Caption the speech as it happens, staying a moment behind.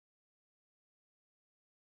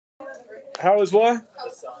How is what?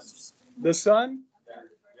 The sun?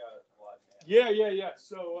 Yeah.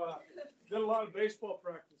 So did a lot of baseball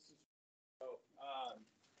practices. So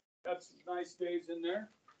got some nice days in there.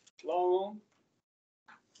 Long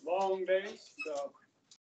days. So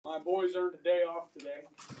my boys earned a day off today.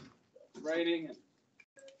 Raining, and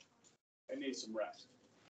they need some rest.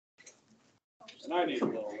 And I need a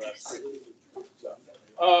little rest too. So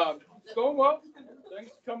it's going well.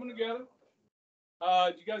 Things coming together.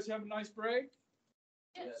 Did you guys have a nice break?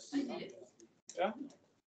 Yes, I did. Yeah?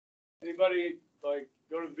 Anybody like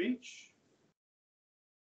go to the beach?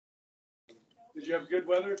 Did you have good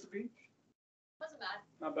weather at the beach? Wasn't bad.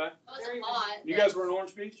 Not bad. It wasn't hot. You guys were in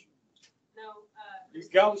Orange Beach? No.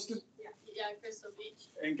 Galveston? Yeah, Crystal Beach.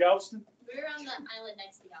 In Galveston? We were on the island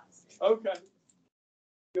next to Galveston. Okay.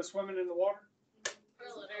 Go swimming in the water? For a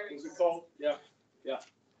little. Was it cold? Yeah.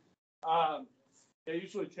 It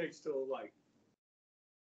usually takes till like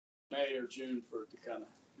May or June for it to kind of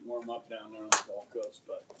warm up down there on the Gulf Coast,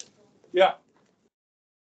 but yeah.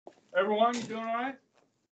 Everyone, you doing all right?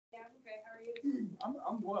 Yeah, I'm okay. How are you?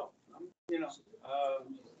 I'm well.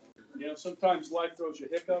 Sometimes life throws you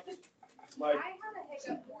hiccups. Like, I had a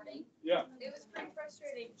hiccup morning. Yeah. It was pretty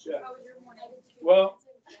frustrating. Yeah. How was your morning? Well,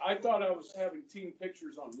 I thought I was having team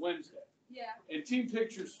pictures on Wednesday. Yeah. And team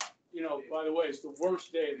pictures, by the way, is the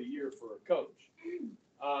worst day of the year for a coach.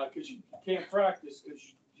 Because you can't practice because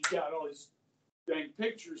you got all these dang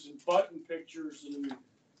pictures and button pictures and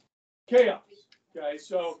chaos. Okay,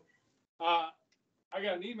 so I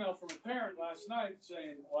got an email from a parent last night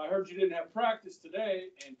saying, well, I heard you didn't have practice today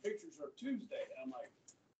and pictures are Tuesday. And I'm like,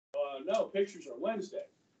 no, pictures are Wednesday.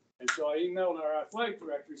 And so I emailed our athletic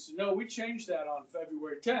director. He said, no, we changed that on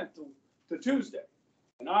February 10th to Tuesday.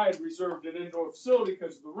 And I had reserved an indoor facility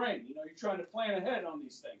because of the rain. You're trying to plan ahead on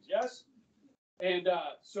these things, yes? And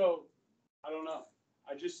so, I don't know.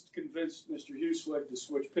 I just convinced Mr. Hugheslick to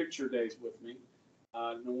switch picture days with me.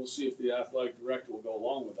 And we'll see if the athletic director will go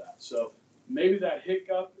along with that. So maybe that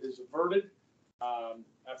hiccup is averted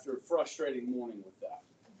after a frustrating morning with that.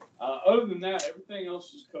 Other than that, everything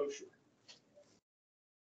else is kosher.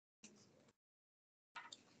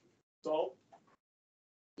 So,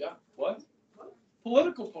 yeah, what?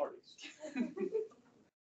 Political parties.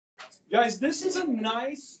 Guys, this is a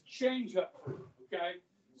nice change up, okay?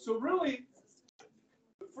 So really,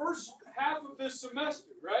 the first half of this semester,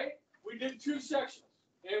 right, we did 2 sections.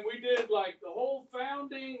 And we did like the whole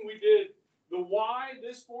founding, we did the why,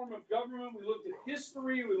 this form of government, we looked at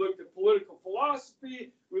history, we looked at political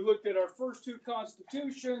philosophy, we looked at our first 2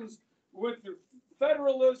 constitutions, we went through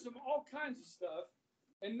federalism, all kinds of stuff.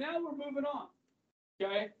 And now we're moving on,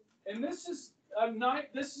 okay? And this is an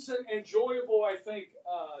enjoyable, I think,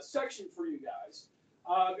 section for you guys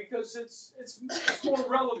because it's more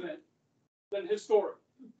relevant than historic,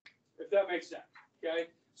 if that makes sense, okay?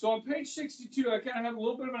 So on page 62, I kind of have a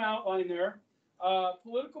little bit of an outline there.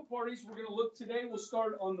 Political parties, we're going to look today, we'll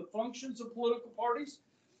start on the functions of political parties,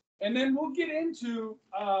 and then we'll get into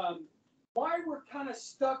why we're kind of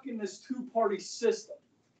stuck in this 2-party system.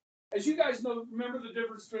 As you guys know, remember the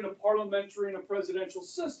difference between a parliamentary and a presidential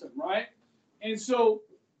system, right? And so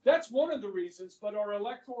that's one of the reasons, but our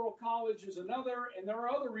electoral college is another, and there are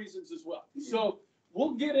other reasons as well. So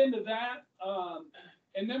we'll get into that,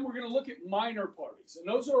 and then we're going to look at minor parties. And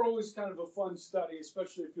those are always kind of a fun study,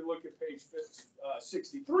 especially if you look at page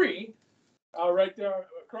 63, right there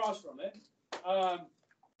across from it.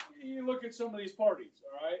 You look at some of these parties,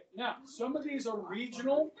 all right? Now, some of these are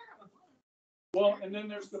regional. Well, and then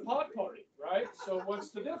there's the pot party, right? So what's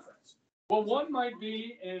the difference? Well, one might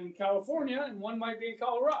be in California and one might be in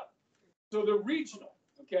Colorado. So they're regional,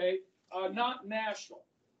 okay, not national.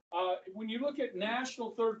 When you look at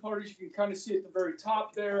national third parties, you can kind of see at the very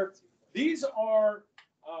top there. These are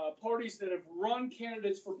parties that have run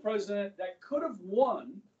candidates for president that could have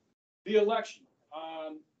won the election,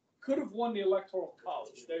 could have won the electoral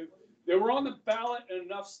college. They were on the ballot in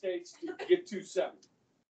enough states to get 270. Does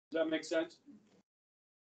that make sense?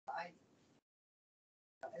 I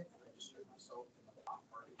registered myself in the pot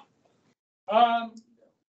party.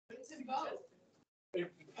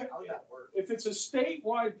 If it's a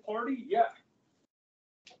statewide party, yeah.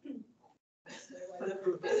 In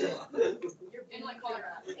like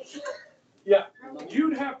Colorado. Yeah,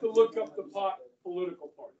 you'd have to look up the pot political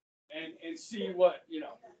party and see what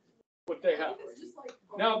they have.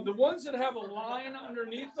 Now, the ones that have a line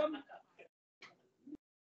underneath them,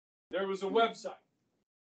 there was a website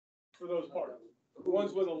for those parties. The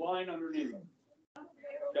ones with a line underneath them.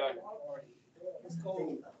 Okay.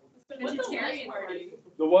 Vegetarian party.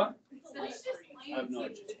 The what? I I have no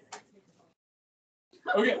idea.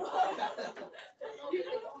 Okay.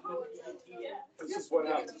 This is what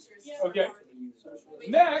happens. Okay.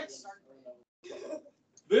 Next,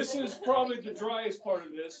 this is probably the driest part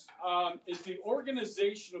of this, is the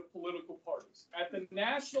organization of political parties. At the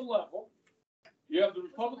national level, you have the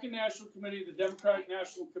Republican National Committee, the Democratic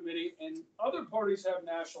National Committee, and other parties have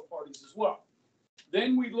national parties as well.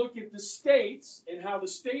 Then we look at the states and how the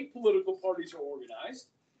state political parties are organized.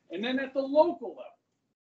 And then at the local level,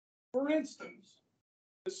 for instance,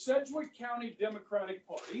 the Sedgwick County Democratic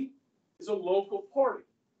Party is a local party,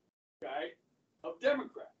 okay, of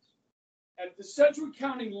Democrats. At the Sedgwick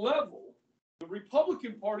County level, the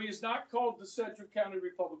Republican Party is not called the Sedgwick County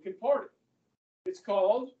Republican Party. It's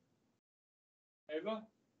called, Ava,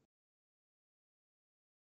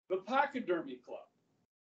 the Pachydermy Club.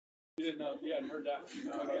 You didn't know, you hadn't heard that.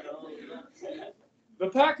 Okay. The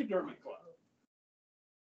Pachydermy Club.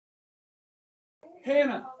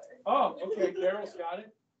 Hannah. Oh, okay, Daryl's got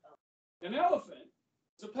it. An elephant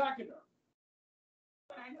is a pachyderm.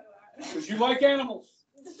 Because you like animals.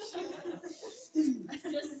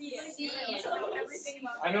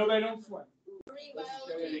 I know they don't swim.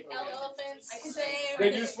 Elephants.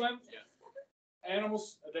 They do swim? Yeah.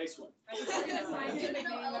 Animals, they swim.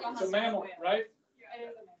 It's a mammal, right?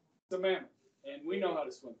 It's a mammal. And we know how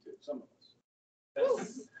to swim too, some of us.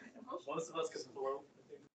 Most of us can float.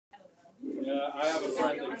 Yeah, I have a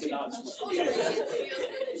friend that cannot swim.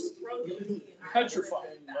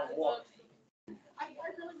 Petrified of water.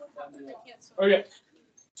 Okay,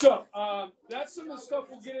 so that's some of the stuff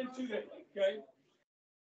we'll get into today, okay?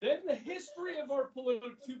 Then the history of our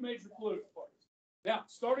two major political parties. Now,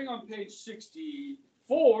 starting on page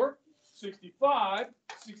 64, 65,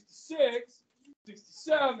 66,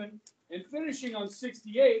 67, and finishing on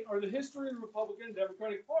 68 are the history of the Republican and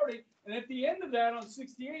Democratic Party. And at the end of that, on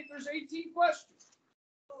 68, there's 18 questions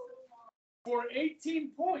for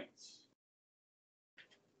 18 points,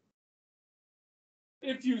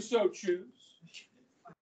 if you so choose.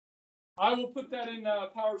 I will put that in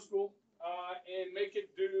Power School and make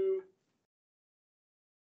it due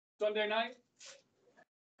Sunday night.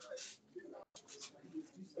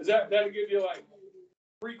 That'll give you like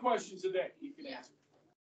 3 questions a day you can answer.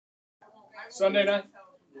 Sunday night?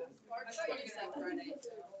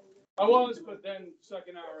 I was, but then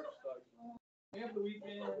second hour, we have the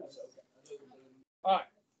weekend. All right.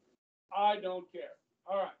 I don't care.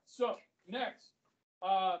 All right. So next,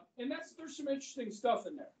 and there's some interesting stuff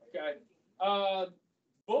in there. Okay.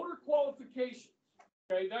 Voter qualifications.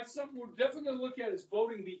 Okay. That's something we're definitely going to look at is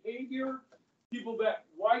voting behavior.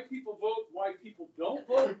 Why people vote, why people don't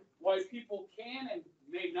vote, why people can and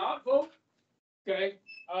may not vote. Okay.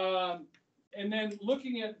 And then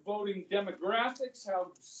looking at voting demographics,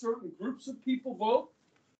 how certain groups of people vote.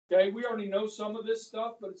 Okay, we already know some of this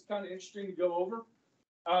stuff, but it's kind of interesting to go over.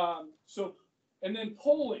 And then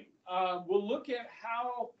polling. We'll look at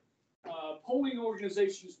how polling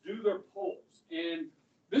organizations do their polls. And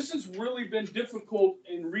this has really been difficult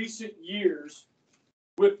in recent years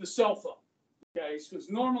with the cell phone. Okay, because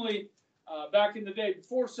normally back in the day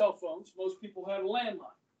before cell phones, most people had a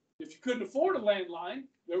landline. If you couldn't afford a landline,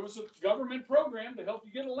 there was a government program to help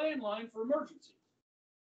you get a landline for emergencies.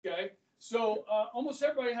 Okay, so almost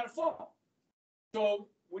everybody had a phone. So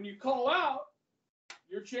when you call out,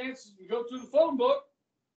 your chances, you go through the phone book,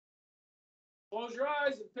 close your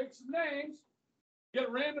eyes and pick some names, get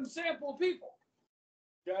a random sample of people.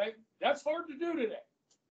 Okay, that's hard to do today.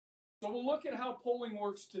 So we'll look at how polling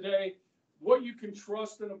works today, what you can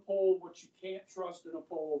trust in a poll, what you can't trust in a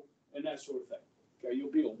poll, and that sort of thing. Okay,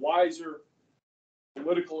 you'll be a wiser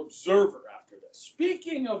political observer after this.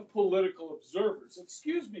 Speaking of political observers,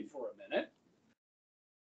 excuse me for a minute.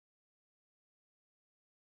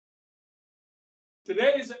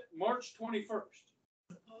 Today is March 21st.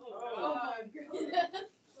 Oh my goodness.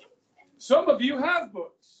 Some of you have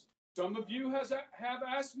books. Some of you have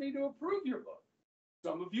asked me to approve your book.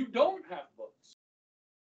 Some of you don't have books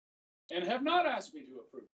and have not asked me to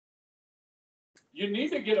approve. You need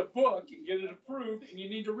to get a book and get it approved, and you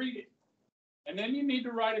need to read it. And then you need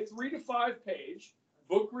to write a 3 to 5 page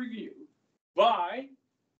book review by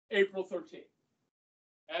April 13th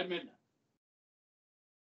at midnight.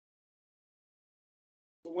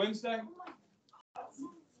 Wednesday?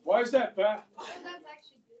 Why is that bad?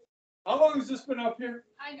 How long has this been up here?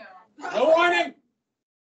 I know. No whining.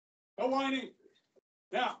 No whining.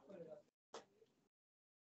 Now,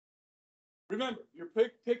 remember, you're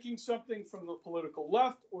picking something from the political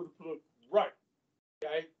left or the political right.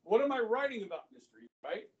 Okay? What am I writing about, Mr. E,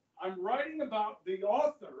 right? I'm writing about the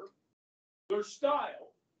author, their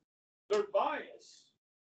style, their bias,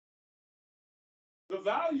 the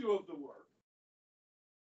value of the work,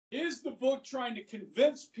 Is the book trying to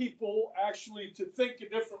convince people actually to think a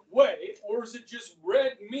different way, or is it just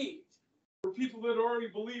red meat for people that already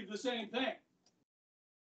believe the same thing?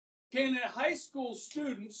 Can a high school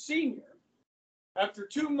student, senior, after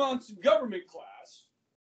 2 months in government class,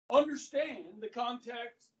 understand the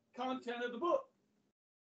content of the book?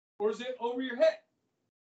 Or is it over your head?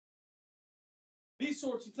 These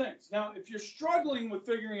sorts of things. Now, if you're struggling with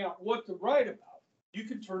figuring out what to write about, you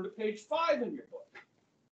can turn to page 5 in your book.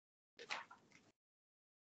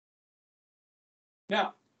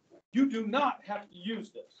 Now, you do not have to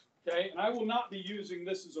use this, okay? And I will not be using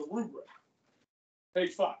this as a rubric.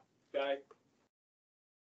 Page 5, okay?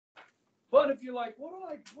 But if you're like, what do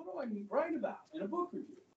I write about in a book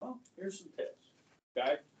review? Well, here's some tips,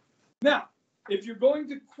 okay? Now, if you're going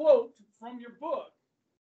to quote from your book,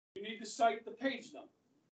 you need to cite the page number.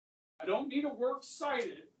 I don't need a work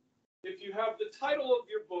cited if you have the title of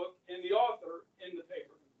your book and the author in the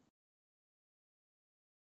paper.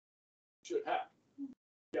 Should have.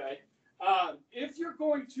 Okay. If you're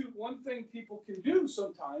going to, one thing people can do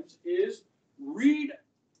sometimes is read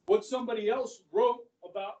what somebody else wrote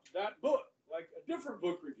about that book, like a different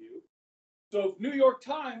book review. So if New York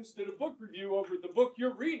Times did a book review over the book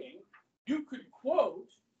you're reading, you could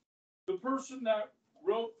quote the person that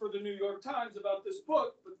wrote for the New York Times about this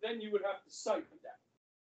book, but then you would have to cite that.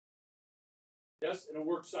 Yes, in a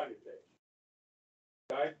works cited page.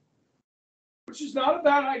 Okay? Which is not a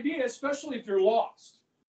bad idea, especially if you're lost.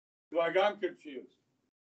 Like, I'm confused.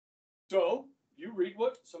 So you read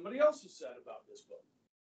what somebody else has said about this book.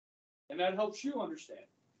 And that helps you understand.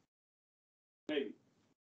 Maybe.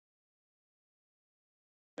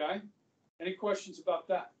 Okay? Any questions about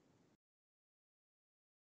that?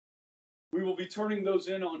 We will be turning those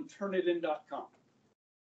in on turnitin.com.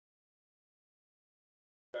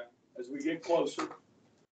 Okay? As we get closer.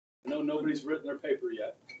 I know nobody's written their paper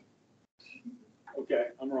yet.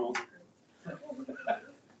 Okay, I'm wrong.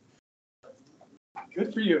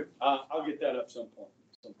 Good for you. I'll get that up some point.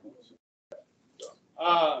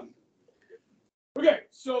 Okay,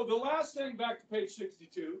 so the last thing, back to page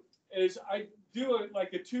 62, is I do it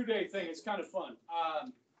like a 2-day thing. It's kind of fun.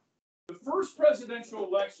 The first presidential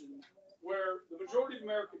election where the majority of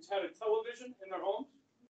Americans had a television in their homes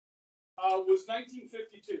was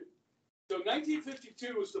 1952. So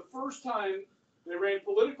 1952 was the first time they ran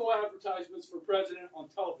political advertisements for president on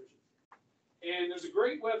television. And there's a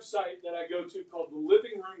great website that I go to called the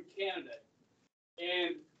Living Room Candidate.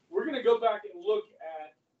 And we're going to go back and look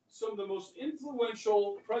at some of the most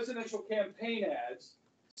influential presidential campaign ads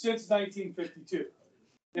since 1952.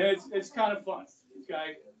 And it's kind of fun,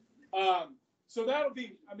 okay? So that'll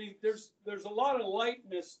be, I mean, there's a lot of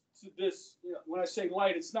lightness to this. You know, when I say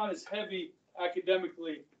light, it's not as heavy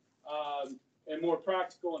academically and more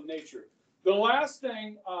practical in nature. The last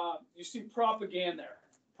thing, you see propaganda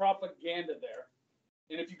there.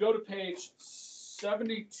 And if you go to page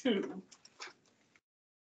 71,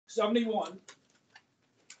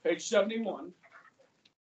 page 71,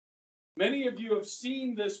 many of you have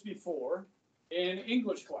seen this before in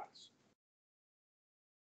English class.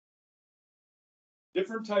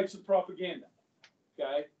 Different types of propaganda,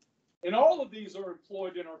 okay? And all of these are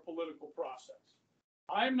employed in our political process.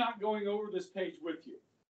 I'm not going over this page with you.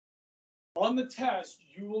 On the test,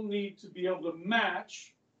 you will need to be able to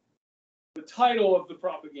match the title of the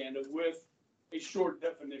propaganda with a short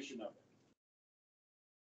definition of it.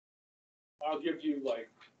 I'll give you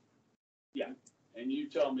and you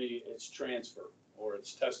tell me it's transfer or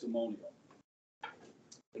it's testimonial.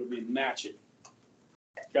 It'll be matching.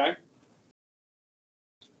 Okay?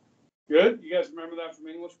 Good? You guys remember that from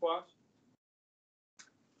English class?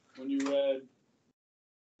 When you read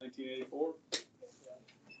 1984?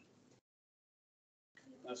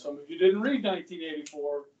 Now, some of you didn't read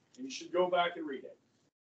 1984, and you should go back and read it.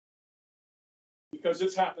 Because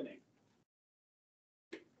it's happening.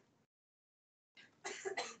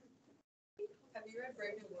 Have you read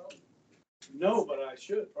Brave New World? No, but I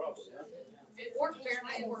should probably. Or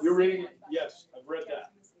Fahrenheit. You're reading it? Yes, I've read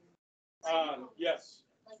that. Yes.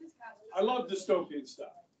 I love dystopian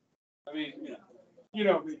stuff. I mean, you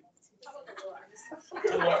know me.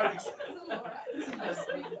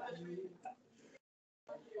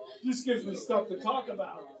 Just gives me stuff to talk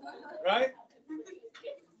about, right?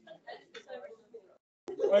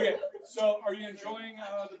 Okay, so are you enjoying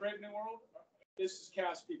the Brave New World? This is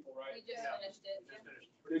Cast People, right? We just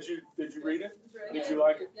finished it. Did you read it? Did you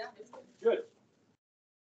like it? Yeah. Good.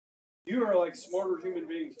 You are like smarter human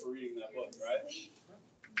beings for reading that book, right?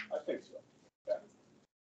 I think so. Yeah.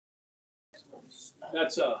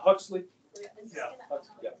 That's Huxley. Yeah.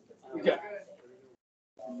 Huxley, yeah. Okay.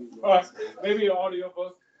 All right. Maybe an audio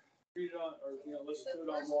book. read it on, or, listen The to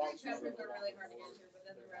it on first walks. three chapters are really hard to answer, but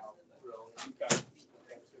then the rest of it. Okay.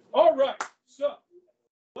 All right, so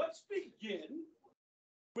let's begin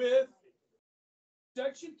with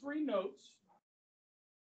section 3 notes,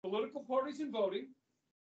 political parties and voting,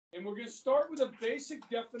 and we're going to start with a basic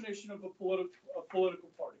definition of a political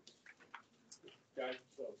party. Okay,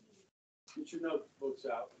 so get your notebooks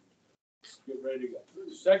out. Get ready to go.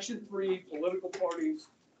 Section 3, political parties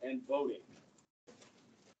and voting.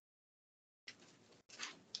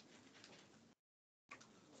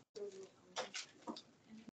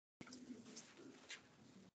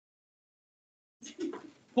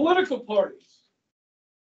 Political parties.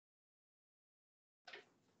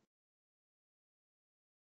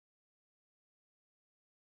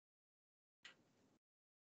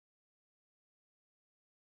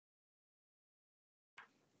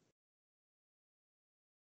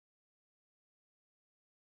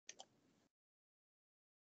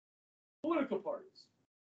 Political parties.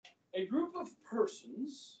 A group of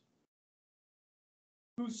persons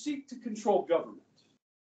who seek to control government.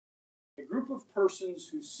 A group of persons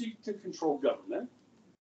who seek to control government.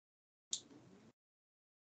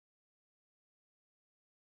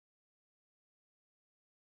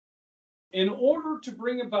 In order to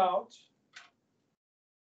bring about,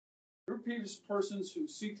 a group of persons who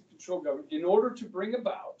seek to control government, in order to bring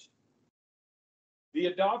about the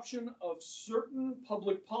adoption of certain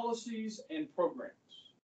public policies and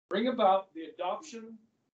programs. Bring about the adoption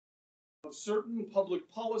of certain public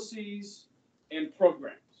policies and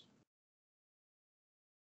programs.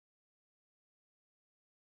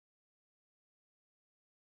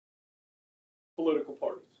 Political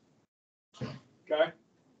parties. Okay?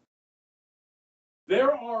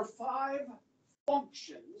 There are five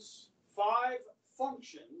functions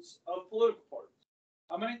of political parties.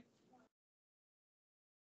 How many?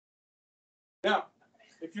 Now,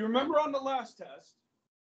 if you remember on the last test,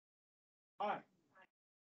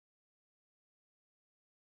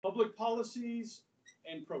 public policies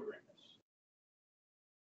and programs.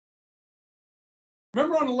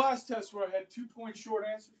 Remember on the last test where I had 2-point short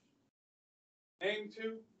answers? Name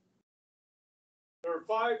two. There are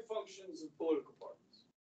 5 functions of political parties.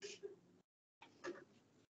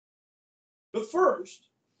 The first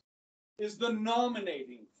is the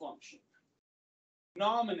nominating function.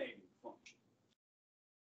 Nominating function.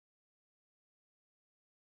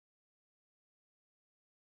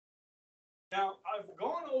 Now, I've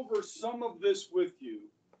gone over some of this with you,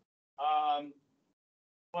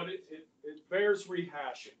 but it bears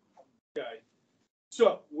rehashing. Okay.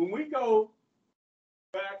 So when we go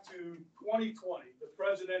back to 2020, the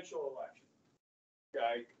presidential election,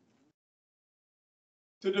 okay,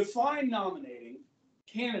 to define nominating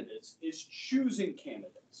candidates is choosing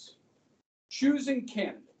candidates. Choosing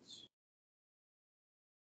candidates.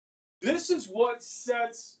 This is what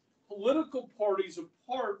sets political parties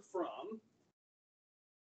apart from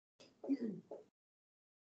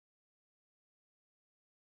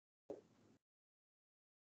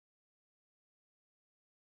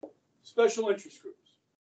special interest groups.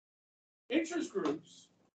 Interest groups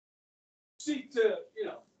seek to,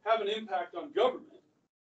 have an impact on government,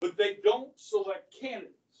 but they don't select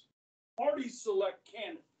candidates. Parties select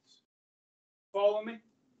candidates. Follow me?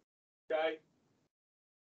 Okay.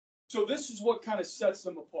 So this is what kind of sets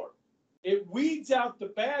them apart. It weeds out the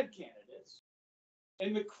bad candidates,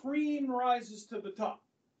 and the cream rises to the top.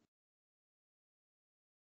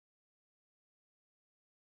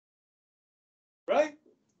 Right?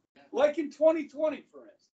 Like in 2020, for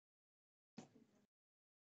instance.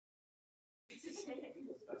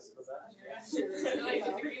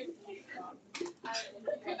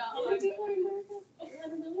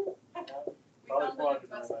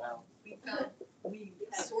 We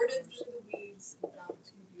sorted through the weeds and found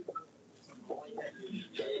 2 beautiful.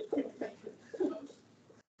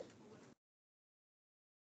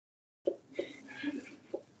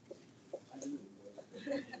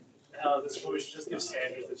 This we should just give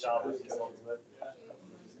Sanders the job.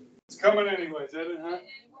 It's coming anyways, isn't it, huh?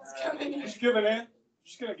 It's coming. Just giving in?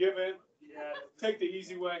 Just gonna give in? Yeah. Take the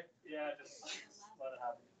easy way? Yeah, just let it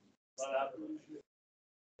happen. Let it happen.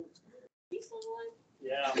 He's still alive?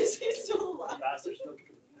 Yeah. Is he still alive? Bastard's still.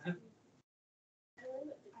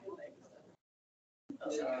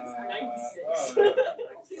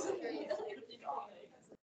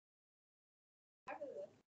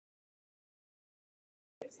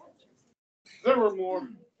 There were more.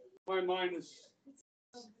 My mind is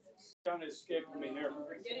kind of escaping me here.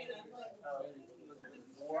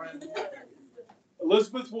 Warren.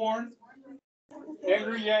 Elizabeth Warren,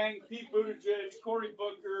 Andrew Yang, Pete Buttigieg, Cory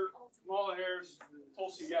Booker, Kamala Harris,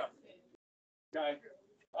 Tulsi Gabbard. Okay.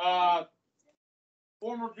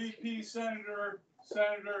 Former VP, senator,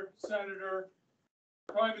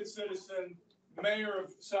 private citizen, mayor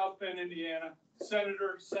of South Bend, Indiana,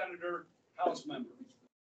 senator, House member.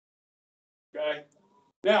 Okay?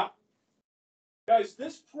 Now, guys,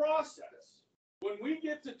 this process, when we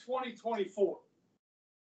get to 2024,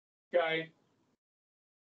 okay,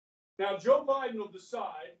 now Joe Biden will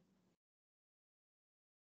decide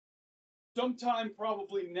sometime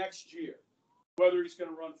probably next year whether he's going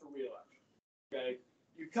to run for re-election. Okay?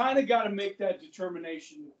 You kind of got to make that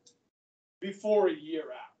determination before a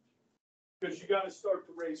year out, because you got to start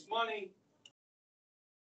to raise money,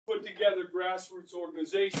 put together grassroots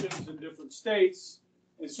organizations in different states,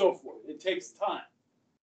 and so forth. It takes time.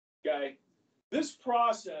 Okay? This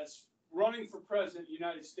process, running for president of the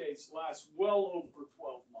United States, lasts well over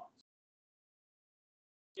 12 months.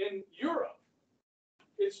 In Europe,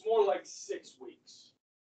 it's more like 6 weeks.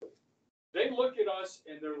 They look at us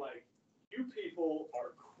and they're like, you people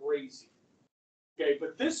are crazy. Okay,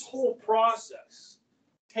 but this whole process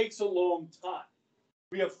takes a long time.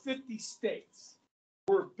 We have 50 states.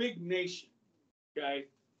 We're a big nation. Okay,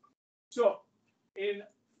 so in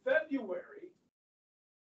February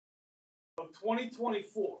of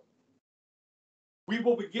 2024, we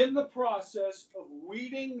will begin the process of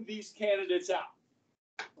weeding these candidates out.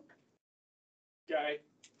 Okay,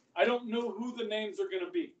 I don't know who the names are going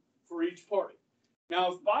to be for each party.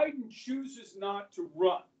 Now, if Biden chooses not to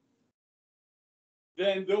run,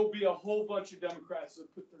 then there'll be a whole bunch of Democrats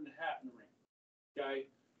that put their hat in the ring. Okay,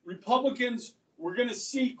 Republicans, we're going to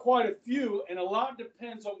see quite a few, and a lot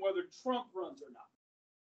depends on whether Trump runs or not.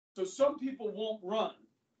 So some people won't run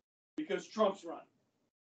because Trump's running.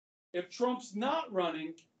 If Trump's not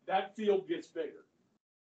running, that field gets bigger.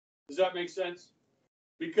 Does that make sense?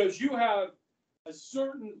 Because you have a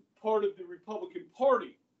certain part of the Republican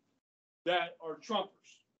Party that are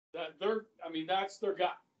Trumpers. That's their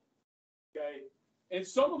guy. Okay? And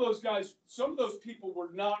some of those guys, some of those people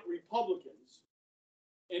were not Republicans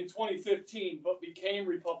in 2015, but became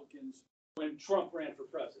Republicans when Trump ran for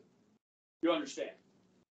president. You understand?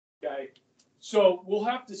 Okay? So we'll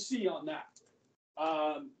have to see on that.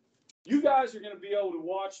 You guys are going to be able to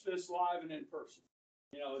watch this live and in person,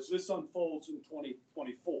 as this unfolds in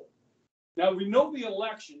 2024. Now, we know the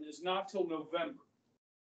election is not till November,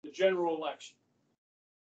 the general election.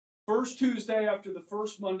 First Tuesday after the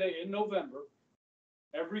first Monday in November,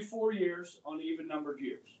 every 4 years on even-numbered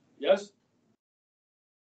years. Yes?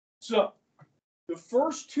 So, the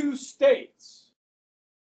first 2 states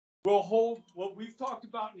will hold what we've talked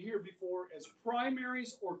about in here before as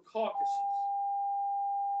primaries or caucuses.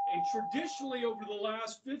 And traditionally, over the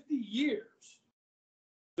last 50 years,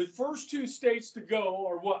 the first 2 states to go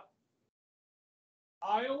are what?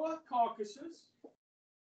 Iowa caucuses.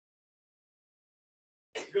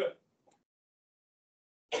 Good.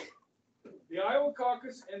 The Iowa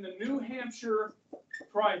caucus and the New Hampshire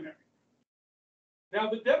primary. Now,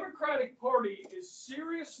 the Democratic Party is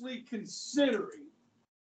seriously considering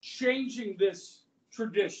changing this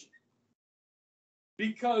tradition.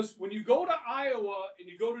 Because when you go to Iowa and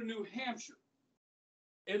you go to New Hampshire,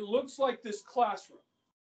 it looks like this classroom.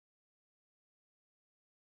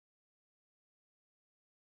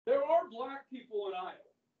 There are black people in Iowa.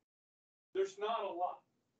 There's not a lot.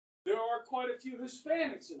 There are quite a few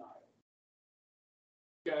Hispanics in Iowa.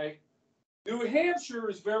 Okay? New Hampshire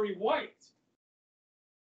is very white.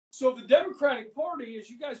 So the Democratic Party, as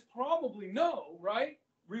you guys probably know, right,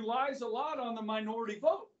 relies a lot on the minority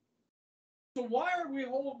vote. So why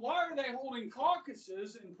are they holding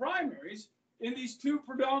caucuses and primaries in these 2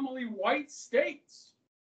 predominantly white states?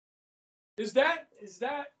 Is that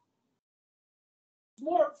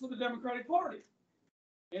smart for the Democratic Party?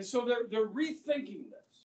 And so they're rethinking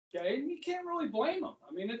this. Okay, and you can't really blame them.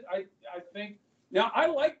 I think now I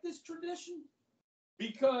like this tradition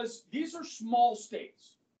because these are small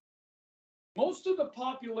states. Most of the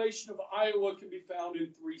population of Iowa can be found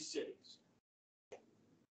in 3 cities.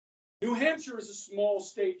 New Hampshire is a small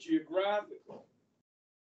state geographically.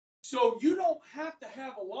 So you don't have to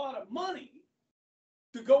have a lot of money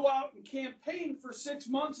to go out and campaign for 6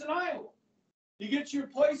 months in Iowa. You get your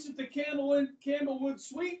place at the Candlewood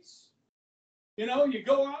Suites. You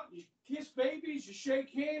go out, you kiss babies, you shake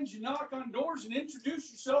hands, you knock on doors and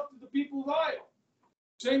introduce yourself to the people of Iowa.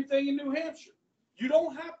 Same thing in New Hampshire. You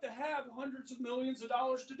don't have to have hundreds of millions of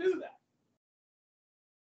dollars to do that.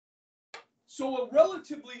 So a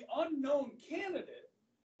relatively unknown candidate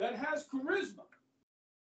that has charisma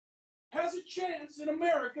has a chance in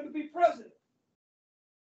America to be president.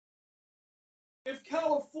 If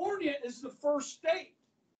California is the first state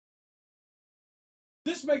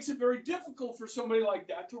This makes it very difficult for somebody like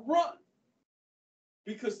that to run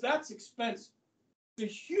because that's expensive.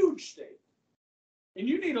 It's a huge state. And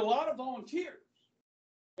you need a lot of volunteers.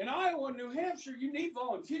 In Iowa and New Hampshire, you need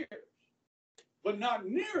volunteers, but not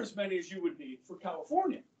near as many as you would need for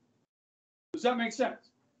California. Does that make sense?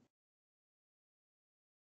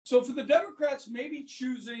 So for the Democrats, maybe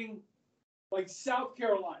choosing like South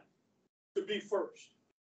Carolina to be first.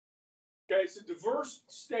 Okay, it's a diverse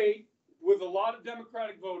state with a lot of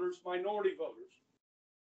Democratic voters, minority voters.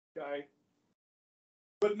 Okay,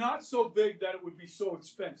 but not so big that it would be so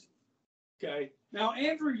expensive. Okay, now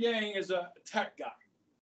Andrew Yang is a tech guy.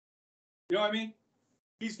 You know what I mean?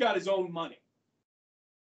 He's got his own money.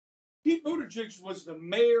 Pete Buttigieg was the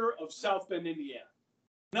mayor of South Bend, Indiana.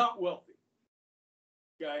 Not wealthy.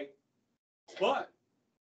 Okay? But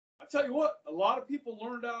I tell you what, a lot of people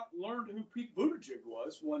learned who Pete Buttigieg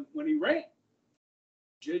was when he ran.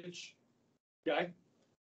 Judge, okay?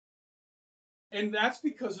 And that's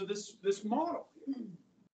because of this model.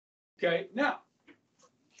 Okay, now,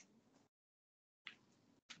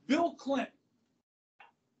 Bill Clinton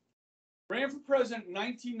ran for president in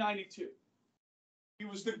 1992. He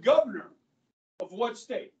was the governor of what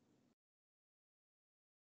state?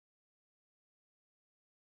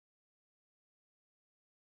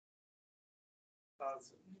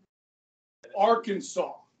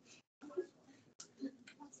 Arkansas.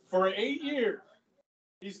 For 8 years.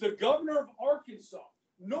 He's the governor of Arkansas.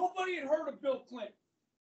 Nobody had heard of Bill Clinton.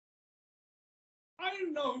 I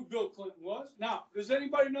didn't know who Bill Clinton was. Now, does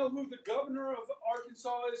anybody know who the governor of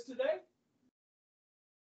Arkansas is today?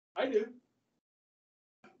 I do.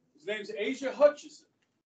 His name's Asa Hutchinson.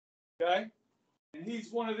 Okay? And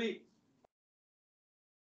he's one of these.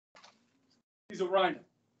 He's a rhino.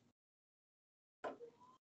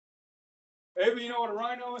 Maybe you know what a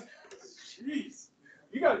rhino is? Jeez.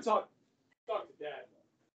 You got to talk to Dad.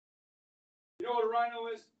 You know what a rhino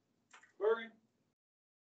is, Bergen?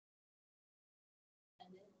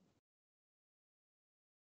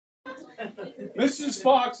 Mrs.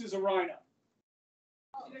 Fox is a rhino.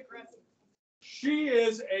 She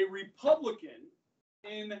is a Republican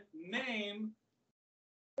in name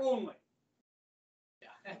only.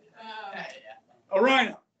 A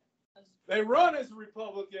rhino. They run as a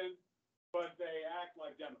Republican, but they act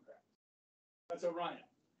like Democrats. That's a rhino.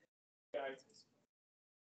 Okay.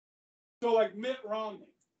 So like Mitt Romney.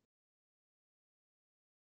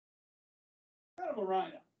 Kind of a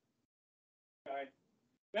rhino. Okay.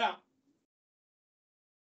 Now,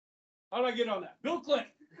 how did I get on that? Bill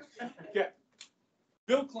Clinton. Okay.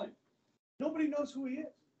 Bill Clinton. Nobody knows who he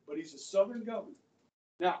is, but he's a Southern governor.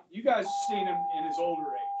 Now, you guys have seen him in his older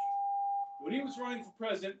age. When he was running for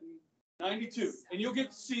president in 92, and you'll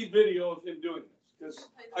get to see video of him doing this, because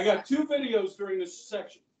I got 2 videos during this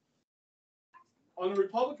section. On the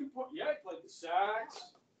Republican Party, yeah, he played the sax.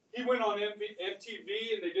 He went on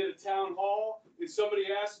MTV and they did a town hall, and somebody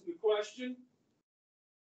asked him the question,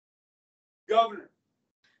 Governor,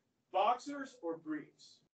 boxers or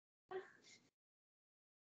briefs?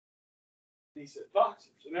 And he said,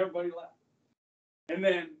 boxers, and everybody laughed. And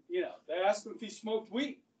then, they asked him if he smoked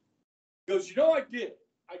weed. He goes, I did.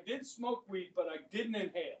 I did smoke weed, but I didn't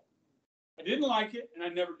inhale. I didn't like it, and I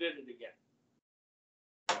never did it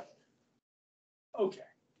again. Okay.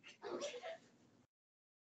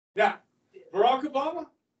 Now, Barack Obama,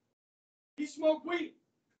 he smoked weed,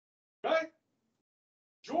 right?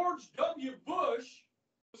 George W. Bush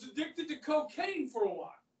was addicted to cocaine for a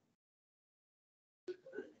while.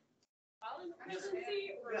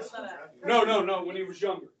 No, when he was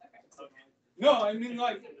younger. No, I mean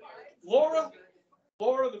like Laura,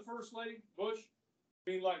 the first lady, Bush,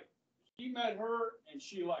 I mean like he met her and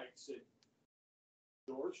she like said,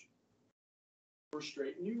 George, we're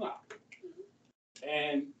straightening you out.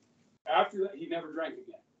 And after that, he never drank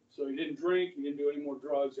again. So he didn't drink, he didn't do any more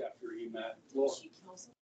drugs after he met Laura.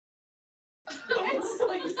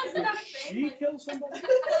 She killed somebody?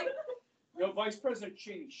 Vice President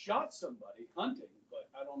Cheney shot somebody hunting, but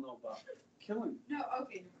I don't know about killing. No,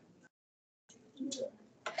 okay.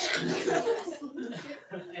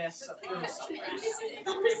 Yes. Somebody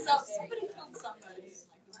killed somebody.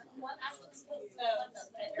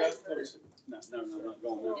 No, not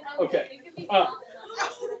going there. Okay.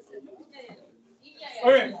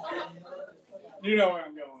 Okay. You know where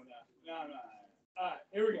I'm going with that. No. All right,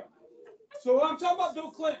 here we go. So I'm talking about Bill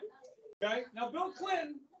Clinton. Okay? Now, Bill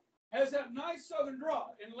Clinton has that nice Southern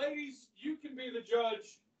draw. And ladies, you can be the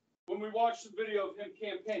judge when we watch the video of him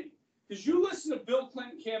campaigning. Because you listen to Bill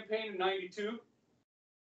Clinton campaign in 92.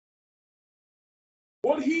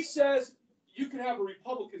 What he says, you can have a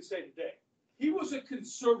Republican say today. He was a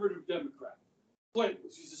conservative Democrat. Clinton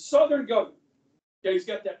was. He's a Southern governor. Okay, he's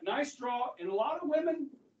got that nice draw, and a lot of women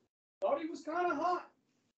thought he was kind of hot.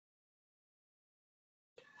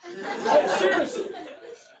 But seriously.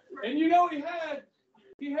 And you know he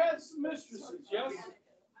had some mistresses, yes?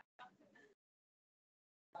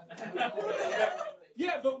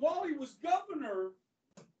 Yeah, but while he was governor,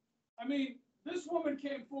 I mean, this woman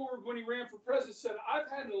came forward when he ran for president and said, I've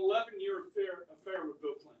had an 11-year affair with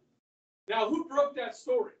Bill Clinton. Now, who broke that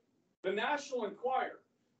story? The National Enquirer.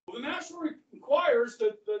 Well, the National Enquirer is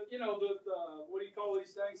the what do you call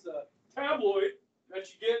these things? The tabloid that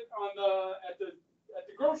you get on at the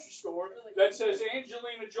grocery store that says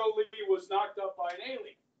Angelina Jolie was knocked up by an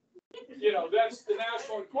alien. You know, that's the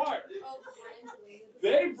National Enquirer.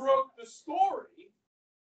 They broke the story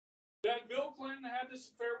that Bill Clinton had this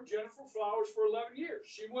affair with Jennifer Flowers for 11 years.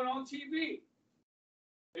 She went on TV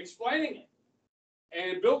explaining it.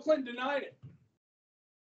 And Bill Clinton denied it.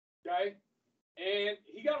 Okay? And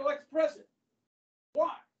he got elected president.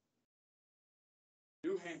 Why?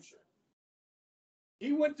 New Hampshire.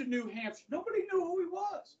 He went to New Hampshire. Nobody knew who he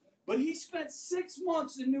was. But he spent 6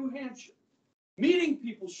 months in New Hampshire, meeting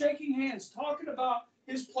people, shaking hands, talking about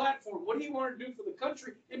his platform, what he wanted to do for the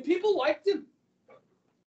country. And people liked him.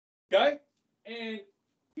 Okay? And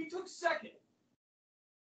he took second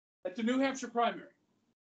at the New Hampshire primary.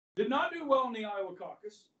 Did not do well in the Iowa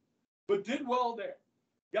caucus, but did well there.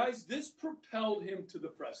 Guys, this propelled him to the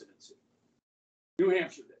presidency. New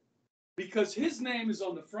Hampshire did. Because his name is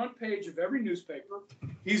on the front page of every newspaper.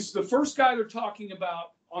 He's the first guy they're talking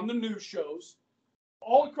about on the news shows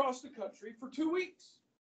all across the country for 2 weeks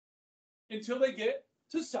until they get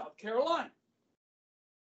to South Carolina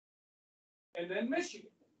and then Michigan.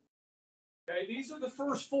 Okay, these are the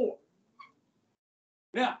first four.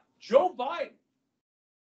 Now, Joe Biden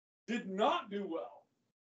did not do well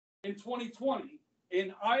in 2020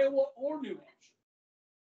 in Iowa or New Hampshire.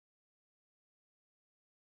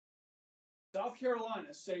 South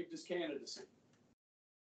Carolina saved his candidacy.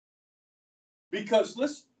 Because,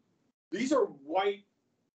 listen, these are white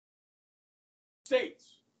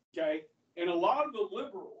states, okay? And a lot of the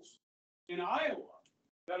liberals in Iowa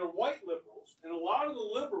that are white liberals, and a lot of the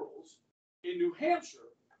liberals in New Hampshire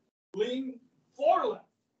lean far left.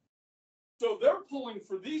 So they're pulling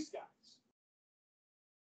for these guys,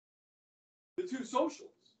 the two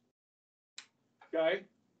socialists, okay?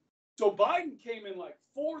 So Biden came in like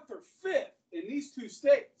 4th or 5th in these two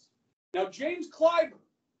states. Now, James Clyburn,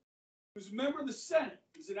 who's a member of the Senate,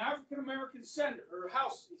 he's an African-American senator, or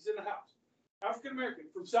House, he's in the House, African-American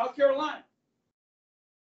from South Carolina,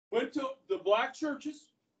 went to the black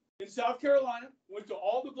churches in South Carolina, went to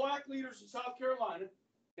all the black leaders in South Carolina,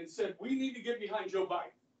 and said, we need to get behind Joe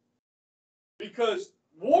Biden. Because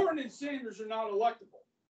Warren and Sanders are not electable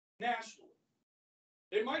nationally.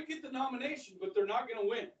 They might get the nomination, but they're not going to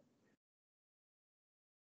win.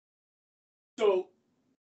 So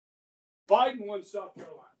Biden won South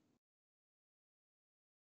Carolina.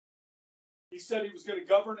 He said he was going to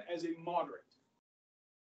govern as a moderate.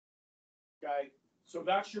 Okay, so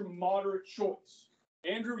that's your moderate choice.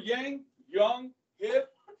 Andrew Yang, young, hip,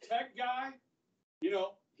 tech guy, you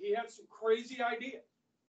know, he had some crazy ideas,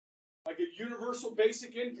 like a universal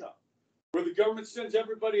basic income, where the government sends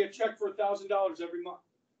everybody a check for $1,000 every month.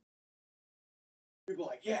 People are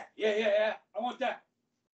like, yeah, I want that.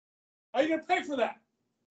 How are you going to pay for that?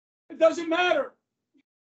 It doesn't matter.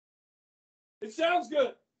 It sounds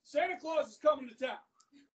good. Santa Claus is coming to town.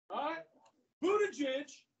 All right?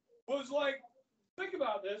 Buttigieg was like, think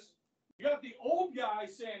about this. You got the old guy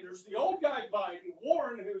Sanders, the old guy Biden,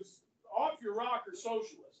 Warren, who's off your rocker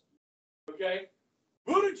socialist. Okay?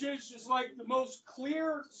 Buttigieg is like the most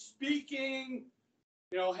clear speaking,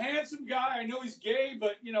 you know, handsome guy. I know he's gay,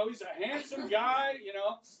 but, you know, he's a handsome guy, you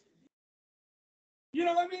know. You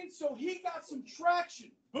know what I mean? So he got some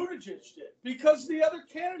traction, Buttigieg did, because the other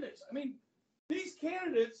candidates. I mean, these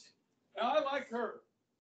candidates, now I like her,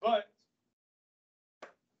 but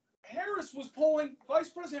Harris was polling, Vice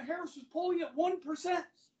President Harris was polling at 1%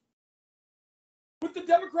 with the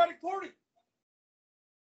Democratic Party.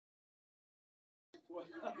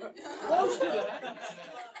 Close to that.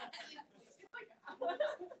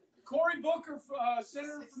 Cory Booker,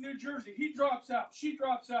 senator from New Jersey, he drops out. She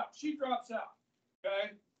drops out. She drops out.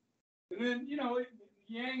 Okay? And then, you know,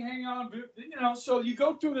 Yang hang on, you know, so you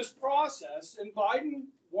go through this process, and Biden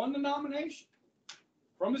won the nomination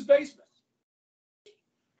from his basement.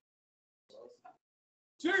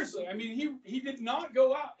 Seriously, I mean, he did not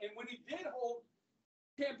go out. And when he did hold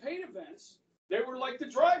campaign events, they were like the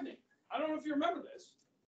drive-in. I don't know if you remember this.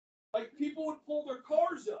 Like, people would pull their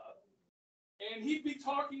cars up, and he'd be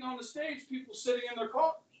talking on the stage, people sitting in their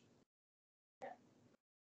cars.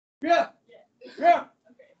 Yeah, yeah.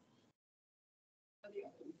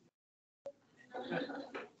 Okay.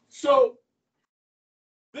 So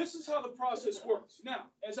this is how the process works. Now,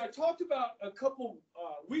 as I talked about a couple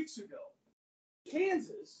weeks ago,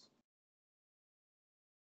 Kansas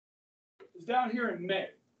is down here in May.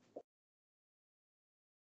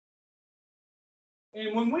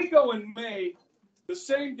 And when we go in May, the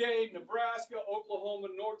same day, Nebraska, Oklahoma,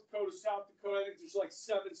 North Dakota, South Dakota, I think there's like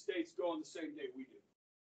 7 states go on the same day we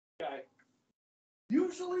do. Okay.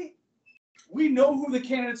 Usually, we know who the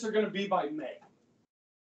candidates are going to be by May.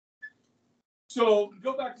 So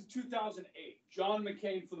go back to 2008, John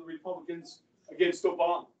McCain for the Republicans against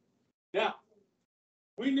Obama. Now,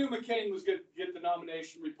 we knew McCain was going to get the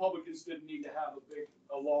nomination. Republicans didn't need to have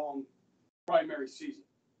a long primary season.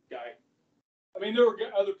 Okay. I mean, there were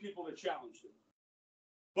other people that challenged him.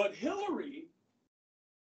 But Hillary,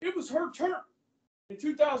 it was her turn in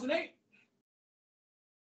 2008.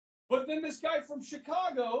 But then this guy from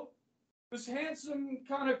Chicago, this handsome,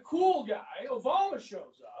 kind of cool guy, Obama,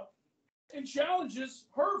 shows up and challenges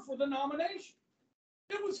her for the nomination.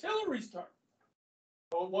 It was Hillary's turn.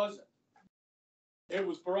 No, it wasn't. It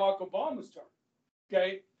was Barack Obama's turn.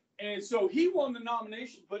 Okay? And so he won the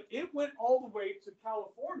nomination, but it went all the way to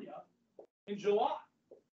California in July.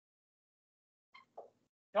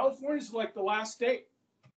 California's like the last state.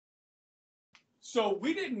 So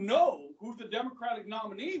we didn't know who the Democratic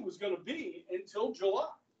nominee was going to be until July.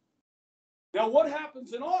 Now, what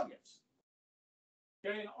happens in August?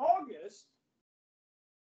 Okay, in August,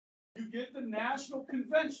 you get the national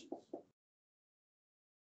conventions.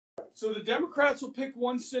 So the Democrats will pick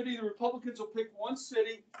one city, the Republicans will pick one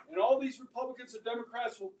city, and all these Republicans and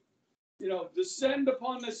Democrats will, descend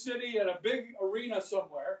upon the city at a big arena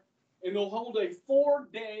somewhere, and they'll hold a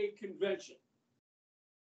 4-day convention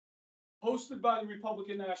hosted by the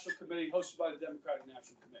Republican National Committee, hosted by the Democratic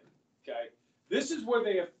National Committee. Okay, this is where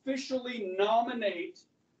they officially nominate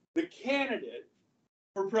the candidate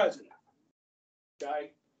for president.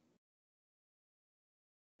 Okay.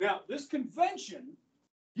 Now, this convention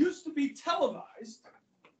used to be televised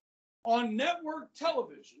on network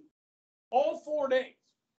television all 4 days.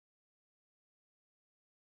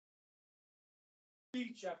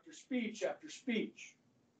 Speech after speech after speech.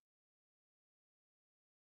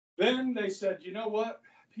 Then they said, you know what?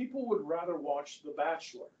 People would rather watch The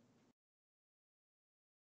Bachelor.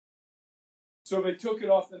 So they took it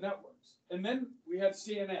off the networks. And then we had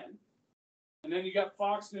CNN. And then you got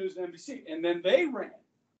Fox News and NBC. And then they ran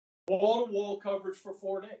wall-to-wall coverage for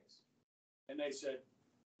 4 days. And they said,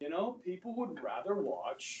 people would rather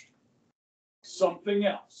watch something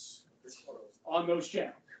else on those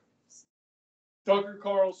channels. Tucker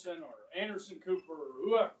Carlson or Anderson Cooper or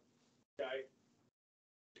whoever. Okay.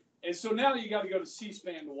 And so now you got to go to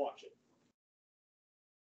C-SPAN to watch it.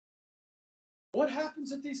 What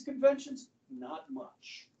happens at these conventions? Not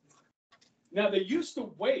much. Now, they used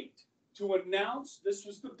to wait to announce, this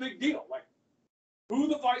was the big deal, like who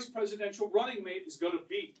the vice presidential running mate is going to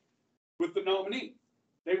be with the nominee.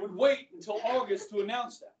 They would wait until August to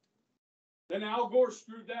announce that. Then Al Gore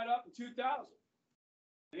screwed that up in 2000.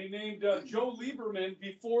 And he named Joe Lieberman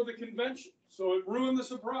before the convention. So it ruined the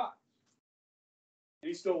surprise. And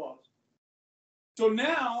he still lost. So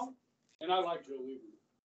now, and I like Joe Lieberman.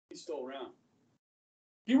 He's still around.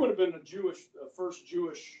 He would have been first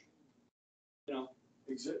Jewish,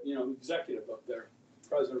 executive up there,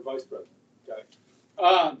 president or vice president.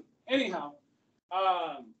 Okay. Anyhow,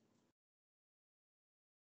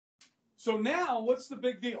 so now what's the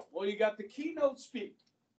big deal? Well, you got the keynote speaker,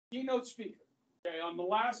 okay, on the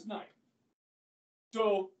last night.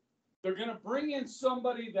 So they're going to bring in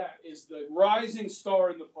somebody that is the rising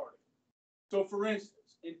star in the party. So, for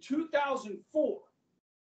instance, in 2004,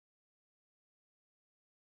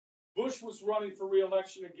 Bush was running for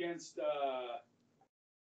re-election against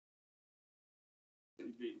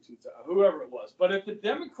whoever it was. But at the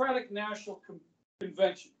Democratic National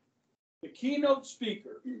Convention, the keynote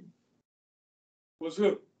speaker was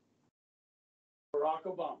who? Barack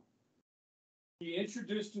Obama. He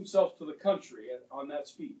introduced himself to the country on that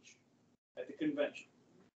speech at the convention,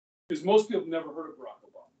 because most people have never heard of Barack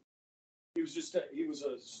Obama.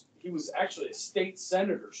 He was actually a state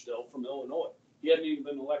senator still from Illinois. He hadn't even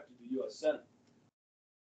been elected to the U.S. Senate.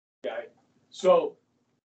 Okay, so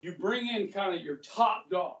you bring in kind of your top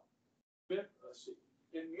dog. And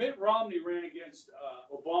Mitt Romney ran against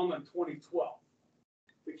Obama in 2012.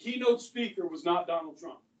 The keynote speaker was not Donald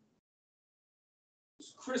Trump. It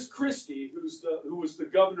was Chris Christie, who was the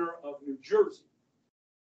governor of New Jersey.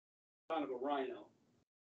 Kind of a rhino.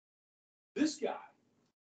 This guy,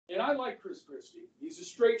 and I like Chris Christie. He's a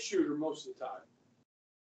straight shooter most of the time.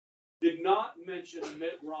 did not mention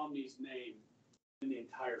Mitt Romney's name in the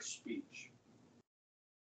entire speech.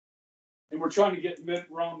 And we're trying to get Mitt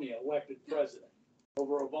Romney elected president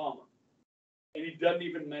over Obama. And he doesn't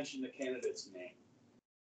even mention the candidate's name.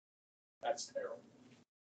 That's terrible.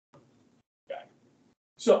 Okay.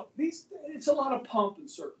 So it's a lot of pomp and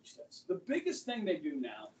circumstance. The biggest thing they do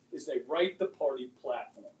now is they write the party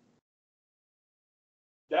platform.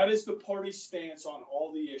 That is the party stance on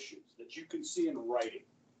all the issues that you can see in writing.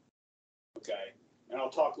 Okay. And I'll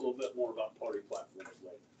talk a little bit more about party platforms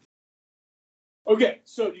later. Okay,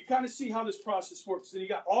 so you kind of see how this process works. Then you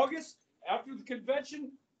got August, after the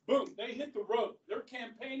convention, boom, they hit the road. They're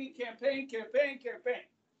campaigning.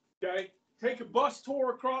 Okay, take a bus tour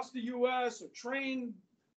across the U.S., a train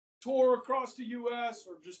tour across the U.S.,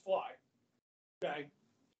 or just fly. Okay,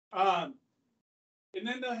 and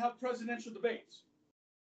then they'll have presidential debates.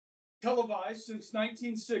 Televised since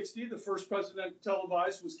 1960, the first president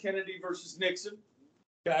televised was Kennedy versus Nixon.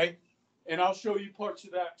 Okay. And I'll show you parts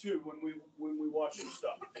of that too when we watch some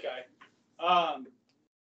stuff. Okay.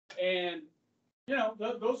 And you know,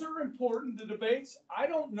 those are important, the debates. I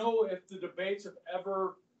don't know if the debates have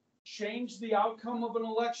ever changed the outcome of an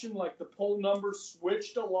election, like the poll numbers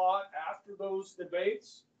switched a lot after those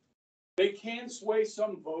debates. They can sway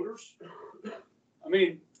some voters. I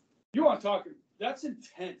mean, you want to talk, that's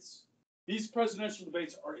intense. These presidential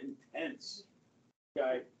debates are intense.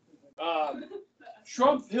 Okay.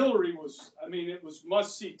 Trump Hillary was, I mean, it was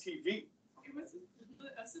must-see TV. It was the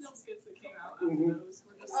SNL skits that came out after those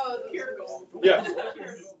were just pure gold. Yeah.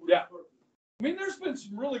 Yeah. I mean, there's been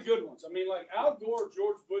some really good ones. I mean, like Al Gore,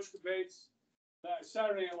 George Bush debates.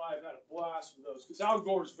 Saturday Night Live had a blast with those because Al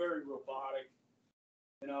Gore is very robotic,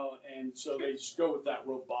 you know, and so they just go with that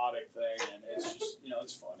robotic thing, and it's just, you know,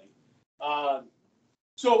 it's funny.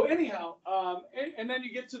 So anyhow, and then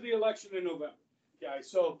you get to the election in November. Okay,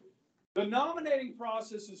 so the nominating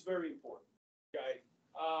process is very important. Okay,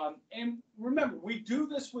 and remember, we do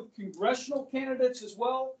this with congressional candidates as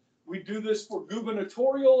well. We do this for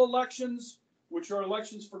gubernatorial elections, which are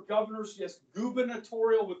elections for governors. Yes,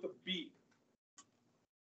 gubernatorial with the B.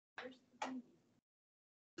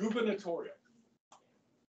 Gubernatorial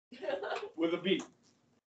with a B.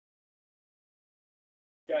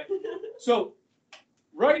 Okay, so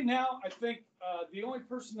right now, I think the only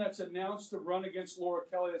person that's announced to run against Laura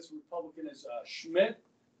Kelly that's a Republican is Schmidt,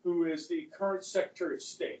 who is the current Secretary of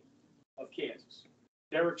State of Kansas.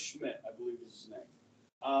 Derek Schmidt, I believe is his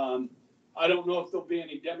name. I don't know if there'll be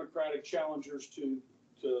any Democratic challengers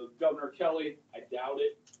to Governor Kelly. I doubt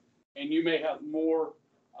it. And you may have more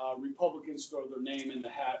Republicans throw their name in the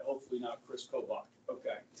hat. Hopefully not Chris Kobach.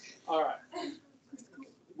 Okay. All right.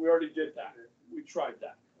 We already did that. We tried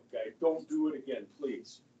that. Okay. Don't do it again,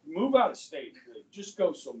 please. Move out of state, please. Just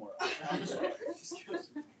go somewhere else.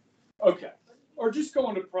 Okay. Or just go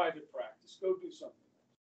into private practice. Go do something.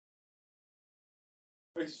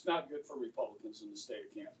 It's not good for Republicans in the state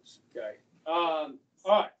of Kansas. Okay. All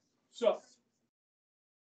right. So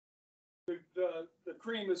the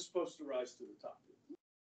cream is supposed to rise to the top.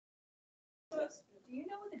 Do you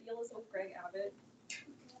know what the deal is with Greg Abbott?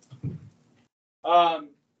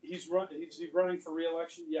 He's running for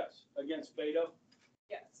re-election. Yes, against Beto.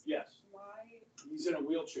 Yes. Yes. Why? He's in a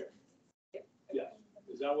wheelchair. Yep. Yeah.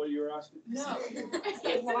 Is that what you were asking? No.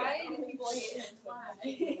 Why do people hate him?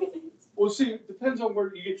 Why? Well, see, it depends on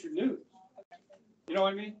where you get your news. You know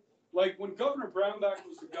what I mean? Like when Governor Brownback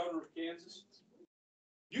was the governor of Kansas,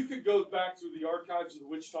 you could go back through the archives of the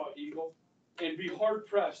Wichita Eagle and be hard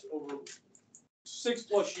pressed over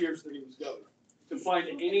 6+ years that he was governor to find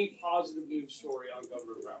any positive news story on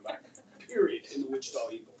Governor Brownback, period, in the Wichita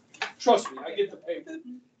Eagle. Trust me, I get the paper,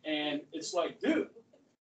 and it's like, dude,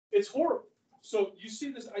 it's horrible. So you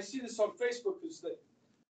see this, I see this on Facebook,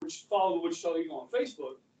 which follow the Wichita Eagle on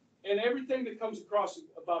Facebook, and everything that comes across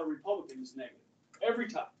about a Republican is negative, every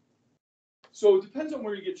time. So it depends on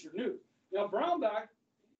where you get your news. Now, Brownback,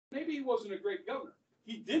 maybe he wasn't a great governor.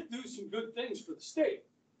 He did do some good things for the state,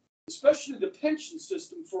 especially the pension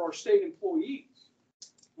system for our state employees,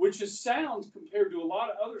 which is sound compared to a lot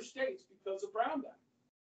of other states because of Brownback.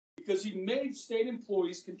 Because he made state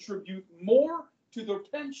employees contribute more to their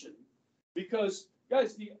pension because,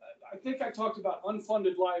 guys, I think I talked about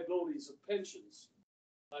unfunded liabilities of pensions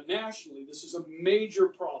nationally. This is a major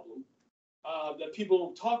problem that people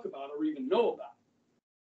don't talk about or even know about.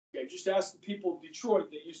 Okay, just ask the people of Detroit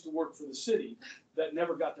that used to work for the city that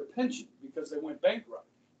never got their pension because they went bankrupt.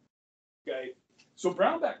 Okay, so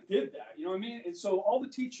Brownback did that, you know what I mean? And so all the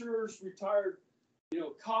teachers, retired,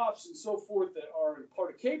 cops and so forth that are in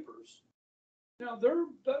part of Capers, they're in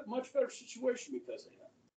a much better situation because of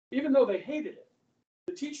that, even though they hated it.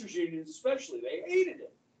 The teachers unions especially, they hated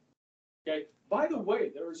it. Okay. By the way,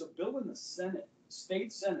 there is a bill in the Senate,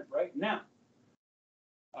 state Senate right now.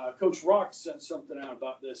 Coach Rock sent something out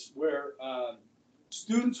about this where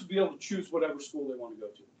students will be able to choose whatever school they want to go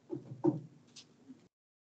to.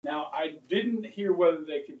 Now, I didn't hear whether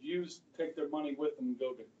they could take their money with them and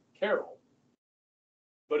go to Carroll.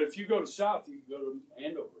 But if you go to South, you can go to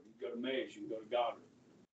Andover, you can go to Mays, you can go to Goddard.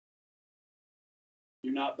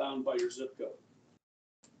 You're not bound by your zip code.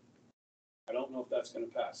 I don't know if that's going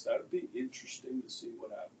to pass. That would be interesting to see what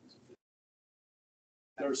happens.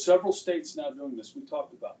 There are several states now doing this. We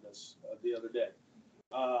talked about this the other day.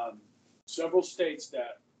 Several states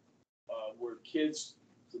that where kids,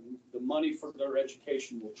 the money for their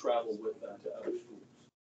education will travel with them to other schools.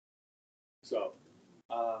 So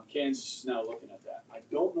Kansas is now looking at that. I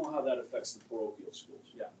don't know how that affects the parochial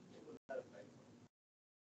schools. Yeah.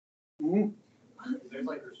 Mm-hmm. There's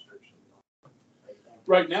like restrictions.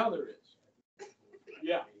 Right now there is.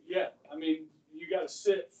 Yeah. I mean, you got to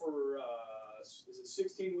sit for, is it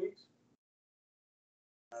 16 weeks?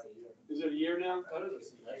 Is it a year now? I thought it was a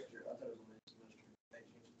semester. I thought it was a semester.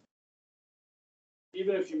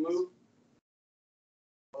 Even if you move?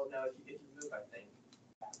 Well, no, if you move, I think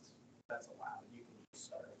that's allowed. You can just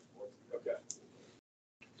start at sports. Okay.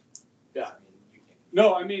 Yeah. I mean, you can.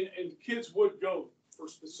 No, I mean, and kids would go for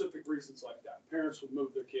specific reasons like that. Parents would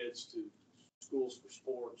move their kids to schools for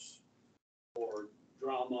sports or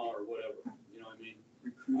drama or whatever. You know what I mean?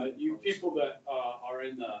 You people that are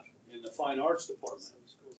in the fine arts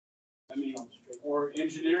department, I mean, or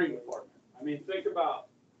engineering department. I mean, think about.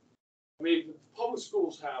 I mean, public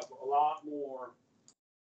schools have a lot more.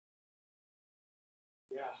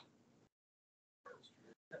 Yeah.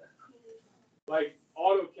 Like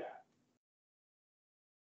AutoCAD.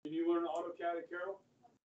 Can you learn AutoCAD at Carroll?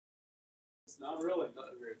 Not really.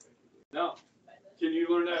 Not very quickly. No. Can you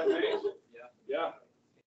learn that at Mays? Yeah. Yeah.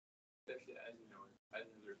 Especially as you know,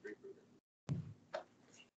 there's great programs.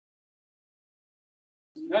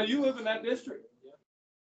 Now you live in that district. Yeah.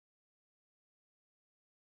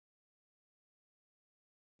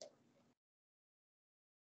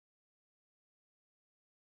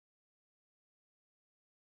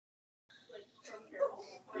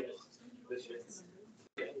 This year.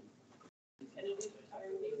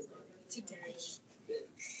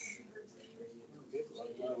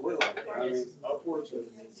 I mean, upwards of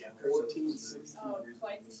 14,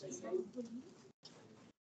 16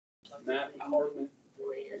 math department,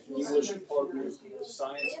 English department,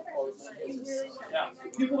 science department. Yeah,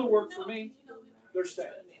 people that work for me, they're staying.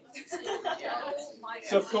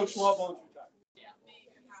 So Coach Lawbone's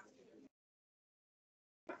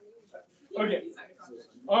retired. Okay.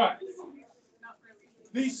 All right.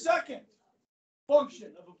 The second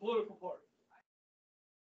function of a political party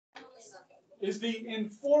is the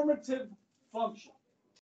informative function.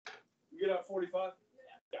 You get out 45?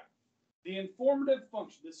 Yeah. The informative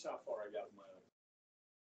function. This is how far I got in my own.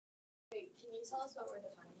 Wait, can you tell us what we're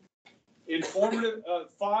defining? Informative,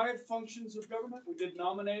 5 functions of government. We did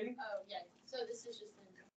nominating. Oh, yeah. So this is just.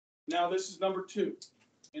 Now this is number 2,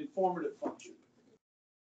 informative function.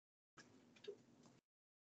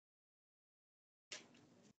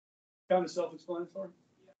 Kind of self-explanatory.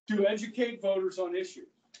 To educate voters on issues.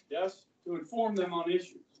 Yes? To inform them on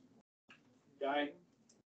issues. Okay?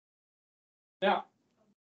 Now,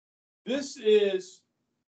 this is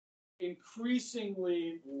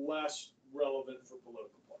increasingly less relevant for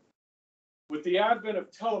political parties. With the advent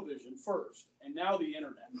of television first, and now the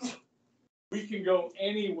internet, we can go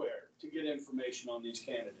anywhere to get information on these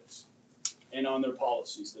candidates and on their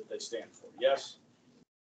policies that they stand for. Yes?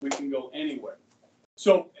 We can go anywhere.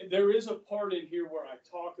 So there is a part in here where I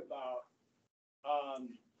talk about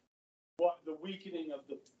what the weakening of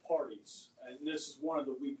the parties, and this is one of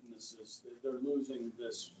the weaknesses. They're losing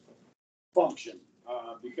this function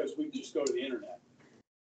because we just go to the internet.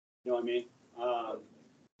 You know what I mean?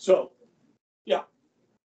 So, yeah,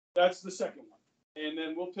 that's the second one. And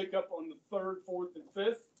then we'll pick up on the 3rd, 4th, and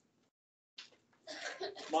 5th.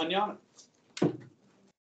 Mañana.